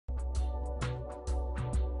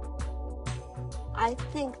I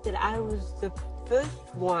think that I was the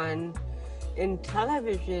first one in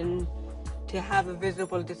television to have a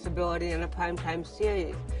visible disability in a primetime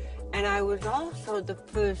series. And I was also the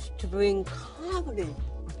first to bring comedy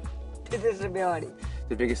to disability.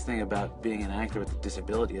 The biggest thing about being an actor with a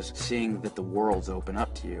disability is seeing that the world's open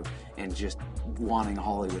up to you and just wanting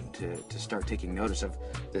Hollywood to start taking notice of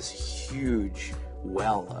this huge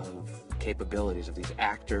well of capabilities of these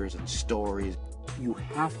actors and stories. You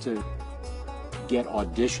have to get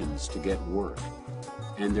auditions to get work,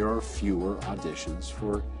 and there are fewer auditions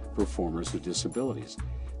for performers with disabilities.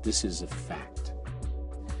 This is a fact.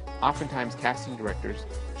 Oftentimes, casting directors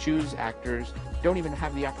choose actors, don't even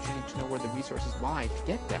have the opportunity to know where the resources lie to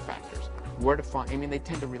get deaf actors. Where to find, I mean, they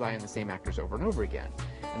tend to rely on the same actors over and over again,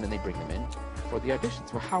 and then they bring them in for the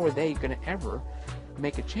auditions. Well, how are they going to ever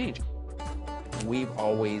make a change? We've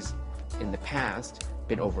always, in the past,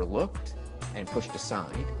 been overlooked and pushed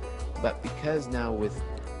aside, but because now with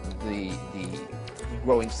the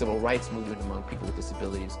growing civil rights movement among people with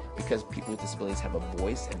disabilities, because people with disabilities have a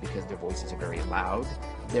voice and because their voices are very loud,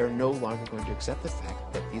 they're no longer going to accept the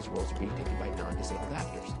fact that these roles are being taken by non-disabled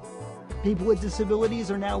actors. People with disabilities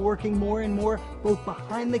are now working more and more both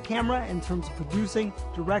behind the camera in terms of producing,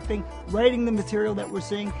 directing, writing the material that we're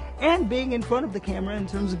seeing, and being in front of the camera in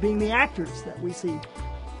terms of being the actors that we see.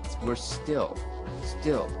 We're still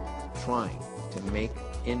trying to make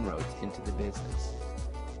inroads into the business,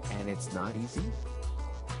 and it's not easy.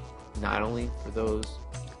 Not only for those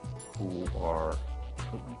who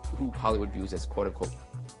Hollywood views as quote-unquote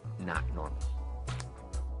not normal.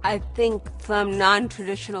 I think from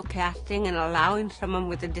non-traditional casting and allowing someone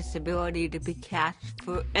with a disability to be cast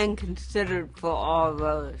for and considered for all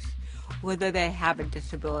roles, whether they have a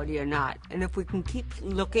disability or not. And if we can keep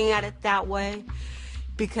looking at it that way,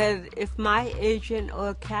 because if my agent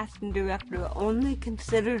or casting director only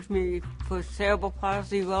considers me for cerebral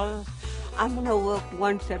palsy roles, I'm going to work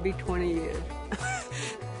once every 20 years.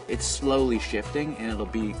 It's slowly shifting, and it'll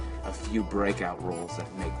be a few breakout roles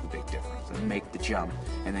that make the big difference and make the jump,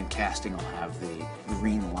 and then casting will have the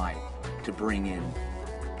green light to bring in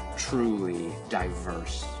truly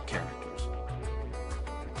diverse characters.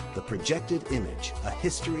 The Projected Image, A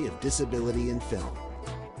History of Disability in Film.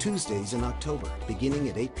 Tuesdays in October, beginning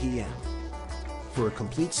at 8 p.m. For a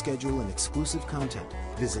complete schedule and exclusive content,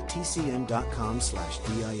 visit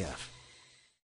tcm.com/DIF.